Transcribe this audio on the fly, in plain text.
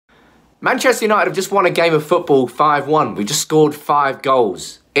Manchester United have just won a game of football 5-1. We just scored 5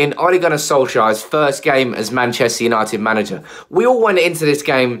 goals in Ole Gunnar Solskjaer's first game as Manchester United manager. We all went into this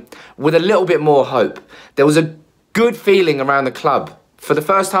game with a little bit more hope. There was a good feeling around the club. For the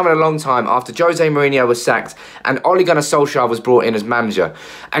first time in a long time, after Jose Mourinho was sacked and Ole Gunnar Solskjaer was brought in as manager,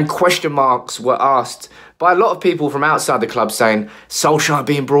 and question marks were asked by a lot of people from outside the club saying, Solskjaer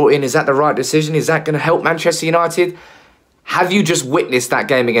being brought in, is that the right decision? Is that going to help Manchester United? Have you just witnessed that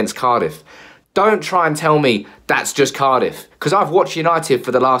game against Cardiff? Don't try and tell me that's just Cardiff, because I've watched United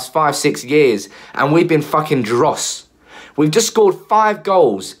for the last 5-6 years and we've been fucking dross. We've just scored 5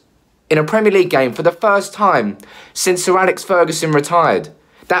 goals in a Premier League game for the first time since Sir Alex Ferguson retired.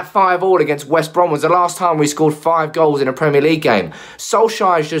 That 5-5 against West Brom was the last time we scored 5 goals in a Premier League game.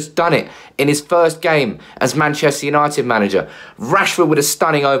 Solskjaer has just done it in his first game as Manchester United manager. Rashford with a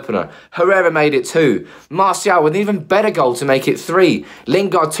stunning opener. Herrera made it 2. Martial with an even better goal to make it 3.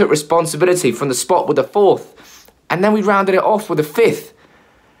 Lingard took responsibility from the spot with the 4th. And then we rounded it off with a 5th.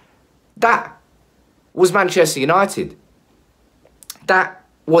 That was Manchester United. That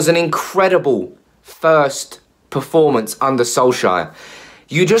was an incredible first performance under Solskjaer.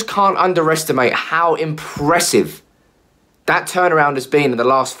 You just can't underestimate how impressive that turnaround has been in the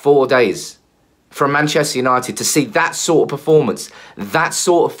last 4 days from Manchester United. To see that sort of performance, that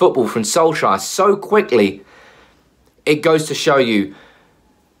sort of football from Solskjaer so quickly, it goes to show you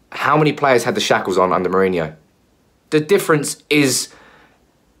how many players had the shackles on under Mourinho. The difference is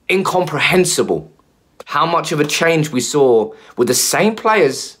incomprehensible. How much of a change we saw with the same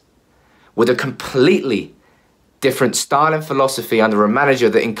players, with a completely different style and philosophy under a manager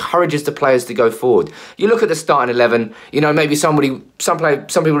that encourages the players to go forward. You look at the starting 11, you know, maybe some people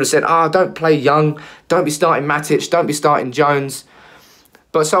would have said, don't play Young, don't be starting Matic, don't be starting Jones.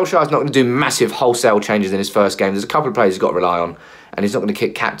 But Solskjaer's not going to do massive wholesale changes in his first game. There's a couple of players he's got to rely on, and he's not going to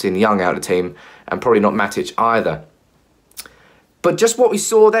kick captain Young out of the team, and probably not Matic either. But just what we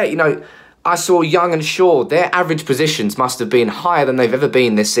saw there, you know, I saw Young and Shaw, their average positions must have been higher than they've ever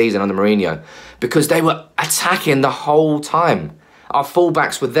been this season under Mourinho, because they were attacking the whole time. Our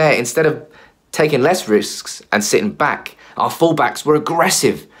fullbacks were there. Instead of taking less risks and sitting back, our fullbacks were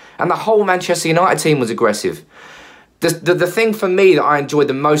aggressive, and the whole Manchester United team was aggressive. The thing for me that I enjoyed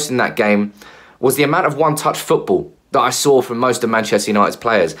the most in that game was the amount of one-touch football that I saw from most of Manchester United's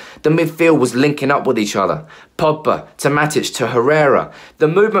players. The midfield was linking up with each other. Pogba to Matic to Herrera. The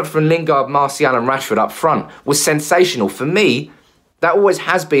movement from Lingard, Martial and Rashford up front was sensational. For me, that always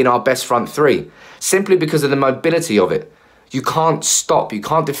has been our best front three, simply because of the mobility of it. You can't stop, you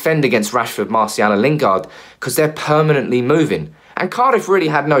can't defend against Rashford, Martial and Lingard because they're permanently moving. And Cardiff really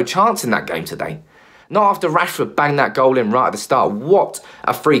had no chance in that game today. Not after Rashford banged that goal in right at the start. What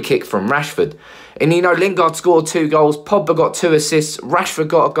a free kick from Rashford. And you know, Lingard scored 2 goals, Pogba got 2 assists, Rashford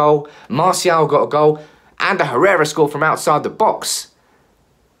got a goal, Martial got a goal, and a Herrera scored from outside the box.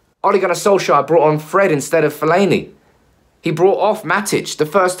 Ole Gunnar Solskjaer brought on Fred instead of Fellaini. He brought off Matic, the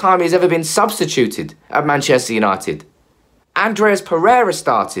first time he's ever been substituted at Manchester United. Andreas Pereira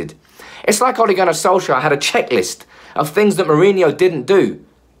started. It's like Ole Gunnar Solskjaer had a checklist of things that Mourinho didn't do,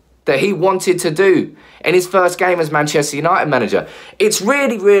 that he wanted to do in his first game as Manchester United manager. It's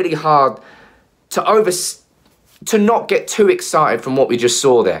really, really hard to not get too excited from what we just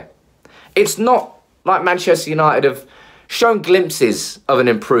saw there. It's not like Manchester United have shown glimpses of an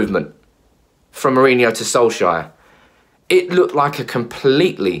improvement from Mourinho to Solskjaer. It looked like a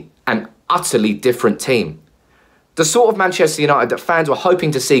completely and utterly different team. The sort of Manchester United that fans were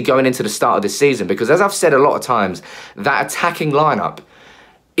hoping to see going into the start of this season, because as I've said a lot of times, that attacking lineup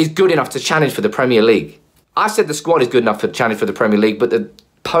is good enough to challenge for the Premier League. I said the squad is good enough to challenge for the Premier League, but the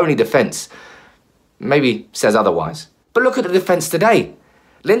pony defence maybe says otherwise. But look at the defence today.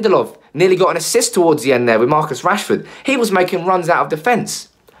 Lindelof nearly got an assist towards the end there with Marcus Rashford. He was making runs out of defence.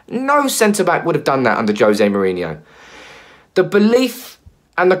 No centre-back would have done that under Jose Mourinho. The belief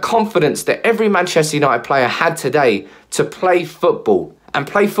and the confidence that every Manchester United player had today to play football and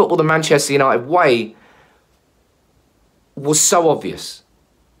play football the Manchester United way was so obvious.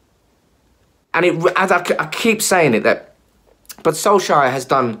 And as I keep saying it, but Solskjaer has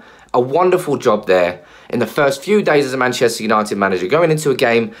done a wonderful job there in the first few days as a Manchester United manager, going into a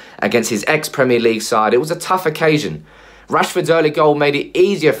game against his ex-Premier League side. It was a tough occasion. Rashford's early goal made it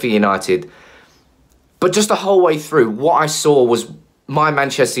easier for United. But just the whole way through, what I saw was my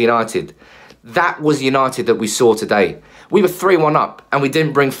Manchester United. That was United that we saw today. We were 3-1 up and we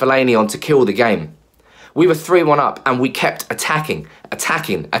didn't bring Fellaini on to kill the game. We were 3-1 up and we kept attacking.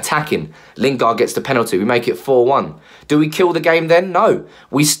 Lingard gets the penalty. We make it 4-1. Do we kill the game then? No.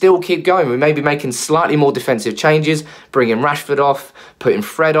 We still keep going. We may be making slightly more defensive changes, bringing Rashford off, putting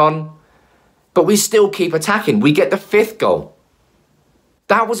Fred on. But we still keep attacking. We get the 5th goal.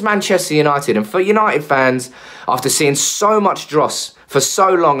 That was Manchester United. And for United fans, after seeing so much dross for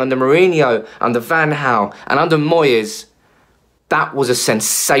so long under Mourinho, under Van Gaal and under Moyes, that was a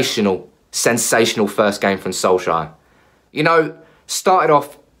sensational first game from Solskjaer. You know, started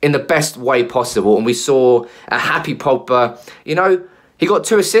off in the best way possible, and we saw a happy Pogba. You know, he got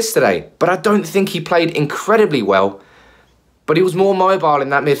 2 assists today, but I don't think he played incredibly well. But he was more mobile in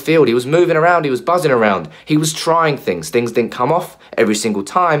that midfield. He was moving around, he was buzzing around. He was trying things. Things didn't come off every single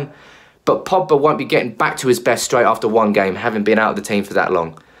time. But Pogba won't be getting back to his best straight after one game, having been out of the team for that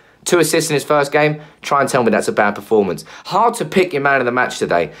long. 2 assists in his first game, try and tell me that's a bad performance. Hard to pick your man of the match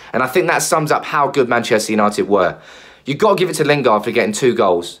today, and I think that sums up how good Manchester United were. You've got to give it to Lingard for getting 2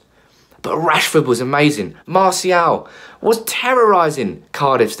 goals. But Rashford was amazing. Martial was terrorising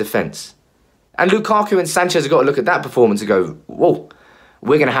Cardiff's defence. And Lukaku and Sanchez have got to look at that performance and go, whoa,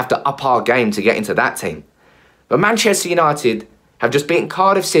 we're going to have to up our game to get into that team. But Manchester United have just beaten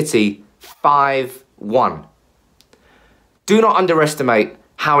Cardiff City 5-1. Do not underestimate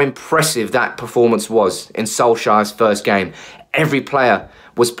how impressive that performance was in Solskjaer's first game. Every player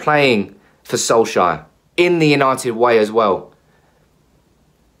was playing for Solskjaer in the United way as well.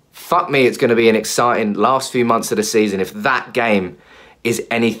 Fuck me, it's going to be an exciting last few months of the season if that game is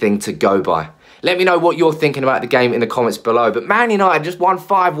anything to go by. Let me know what you're thinking about the game in the comments below. But Man United just won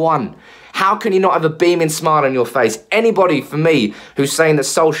 5-1. How can you not have a beaming smile on your face? Anybody, for me, who's saying that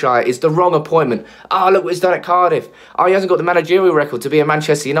Solskjaer is the wrong appointment. Oh, look what he's done at Cardiff. Oh, he hasn't got the managerial record to be a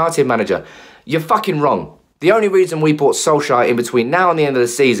Manchester United manager. You're fucking wrong. The only reason we bought Solskjaer in between now and the end of the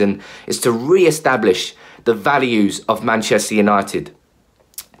season is to re-establish the values of Manchester United.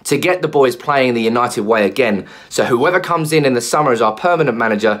 To get the boys playing the United way again, so whoever comes in the summer as our permanent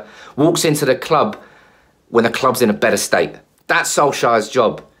manager walks into the club when the club's in a better state. That's Solskjaer's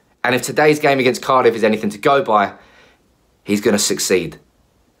job. And if today's game against Cardiff is anything to go by, he's going to succeed.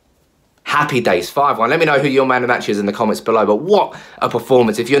 Happy days, 5-1. Let me know who your man of the match is in the comments below. But what a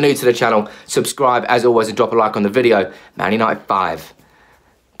performance. If you're new to the channel, subscribe as always and drop a like on the video. Man United 5,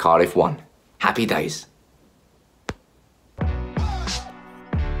 Cardiff 1. Happy days.